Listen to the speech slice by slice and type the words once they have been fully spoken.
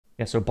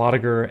Yeah, so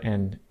Boddicker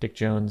and Dick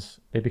Jones,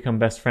 they become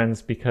best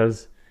friends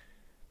because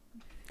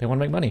they want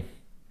to make money.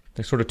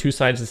 They're sort of two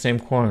sides of the same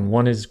coin.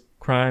 One is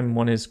crime,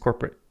 one is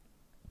corporate.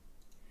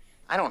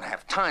 I don't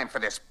have time for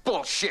this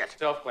bullshit.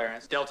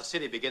 Self-Clarence, Delta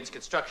City begins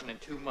construction in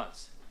 2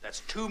 months.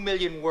 That's 2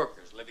 million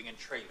workers living in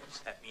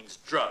trailers. That means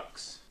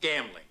drugs,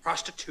 gambling,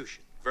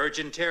 prostitution.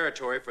 Virgin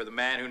territory for the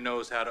man who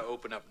knows how to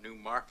open up new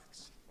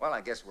markets. Well,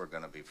 I guess we're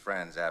gonna be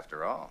friends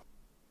after all.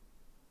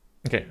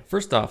 Okay,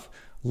 first off,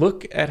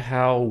 look at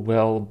how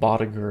well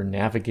Boddicker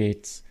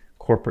navigates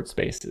corporate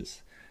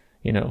spaces.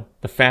 You know,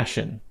 the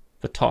fashion,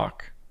 the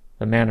talk,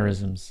 the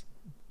mannerisms,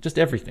 just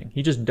everything.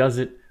 He just does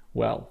it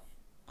well.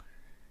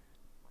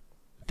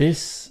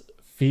 This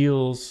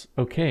feels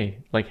okay.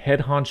 Like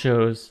head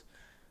honchos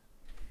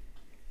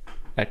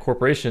at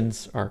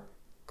corporations are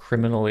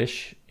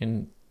criminal-ish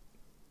in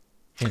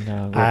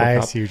Robocop. I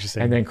see what you're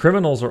saying. And then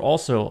criminals are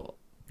also,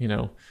 you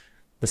know,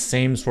 the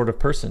same sort of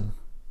person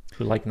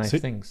who like nice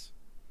things.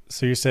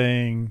 So you're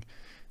saying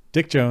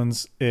Dick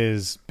Jones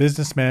is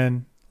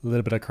businessman, a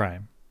little bit of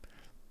crime.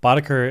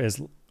 Boddicker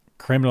is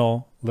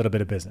criminal, a little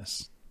bit of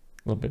business.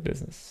 A little bit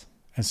business.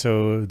 And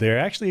so they're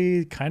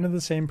actually kind of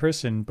the same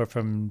person, but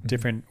from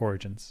different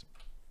origins.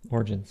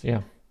 Origins,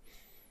 yeah.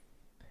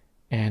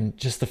 And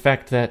just the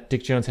fact that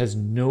Dick Jones has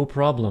no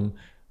problem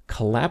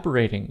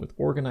collaborating with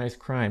organized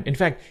crime. In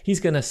fact, he's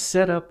going to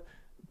set up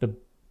the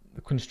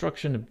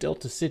construction of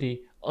Delta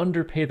City,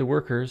 underpay the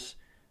workers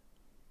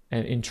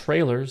and in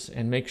trailers,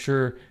 and make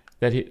sure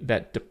that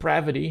that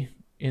depravity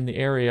in the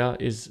area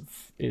is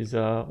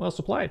well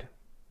supplied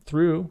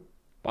through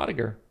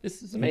Boddicker.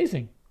 This is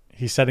amazing.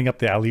 He's setting up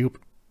the alley-oop.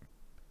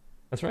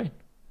 That's right.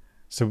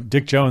 So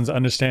Dick Jones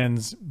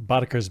understands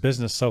Boddicker's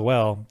business so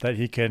well that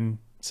he can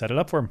set it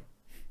up for him.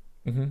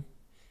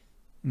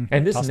 Mm-hmm.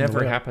 And this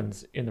never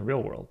happens in the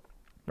real world,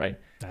 right?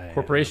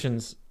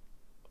 Corporations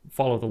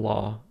follow the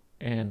law,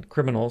 and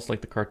criminals like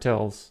the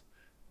cartels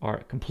are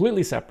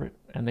completely separate,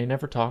 and they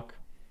never talk,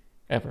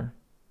 ever.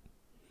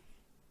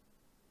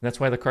 That's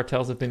why the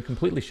cartels have been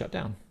completely shut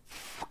down.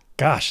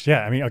 Gosh,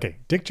 yeah. I mean, okay,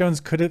 Dick Jones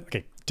could have.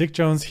 Okay, Dick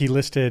Jones. He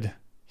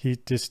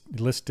just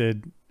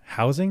listed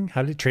housing.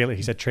 How did he trailer?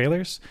 He said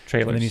trailers.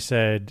 Trailers. And then he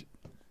said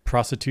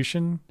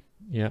prostitution.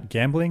 Yeah.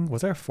 Gambling.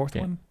 Was there a fourth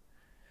one?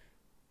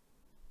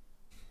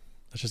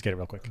 Let's just get it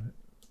real quick.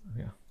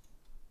 Yeah.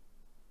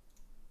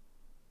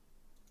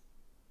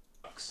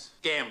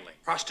 Gambling,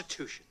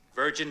 prostitution,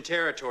 virgin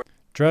territory.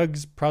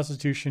 Drugs,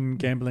 prostitution,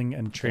 gambling,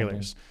 and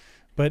trailers.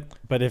 But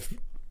if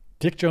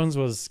Dick Jones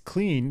was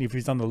clean, if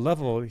he's on the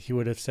level, he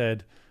would have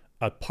said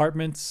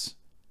apartments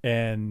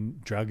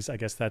and drugs. I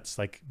guess that's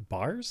like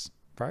bars,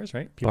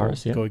 right? People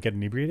go get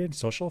inebriated,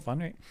 social, fun,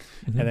 right?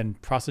 And then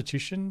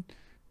prostitution.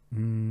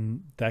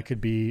 That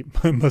could be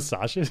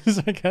massages,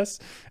 I guess,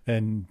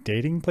 and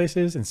dating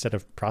places instead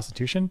of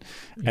prostitution.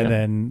 And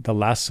then the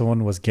last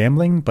one was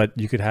gambling, but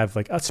you could have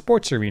like a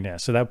sports arena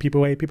so that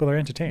people are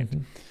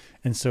entertained.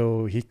 And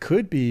so he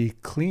could be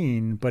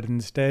clean, but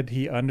instead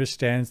he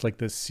understands like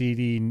the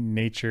seedy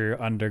nature,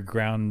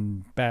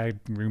 underground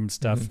bad room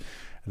stuff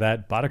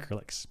that Boddicker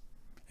likes.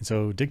 And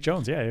so Dick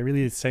Jones,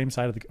 really the same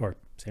side of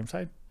same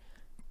side.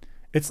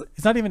 It's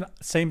not even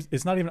same.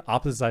 It's not even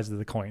opposite sides of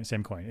the coin.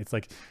 Same coin. It's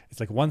like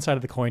one side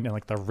of the coin and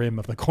like the rim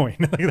of the coin.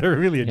 Like they're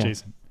really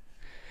adjacent.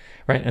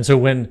 Right. And so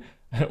when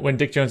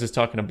Dick Jones is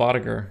talking to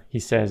Boddicker, he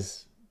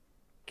says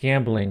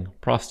gambling,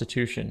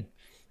 prostitution,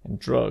 and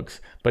drugs.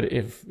 But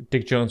if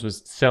Dick Jones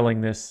was selling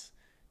this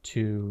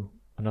to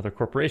another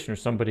corporation or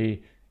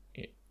somebody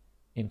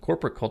in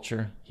corporate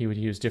culture, he would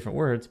use different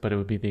words, but it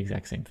would be the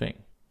exact same thing.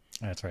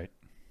 That's right.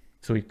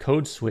 So he'd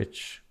code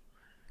switch.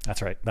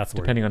 That's right. That's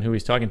the depending word. on who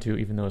he's talking to,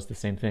 even though it's the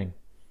same thing.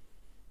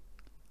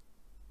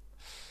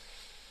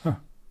 Huh.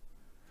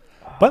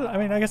 But I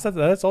mean, I guess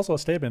that's also a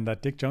statement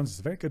that Dick Jones is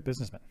a very good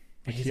businessman.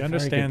 He's a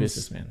very good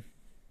businessman.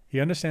 He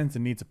understands the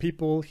needs of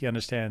people. He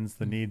understands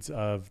the needs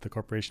of the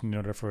corporation in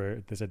order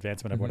for this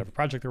advancement of whatever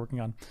project they're working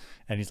on.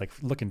 And he's like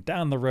looking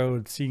down the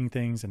road, seeing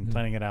things and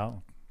planning it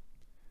out.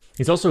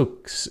 He's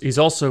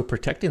also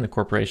protecting the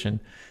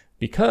corporation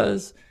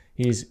because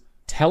he's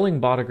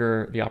telling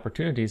Boddicker the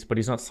opportunities, but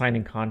he's not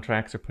signing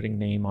contracts or putting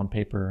name on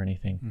paper or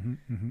anything.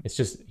 It's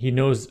just he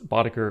knows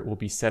Boddicker will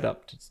be set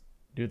up to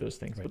do those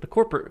things. Right. But the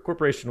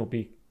corporation will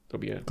be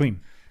a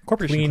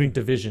clean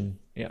division.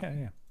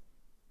 Yeah.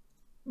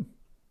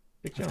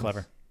 That's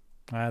clever.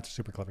 That's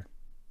super clever.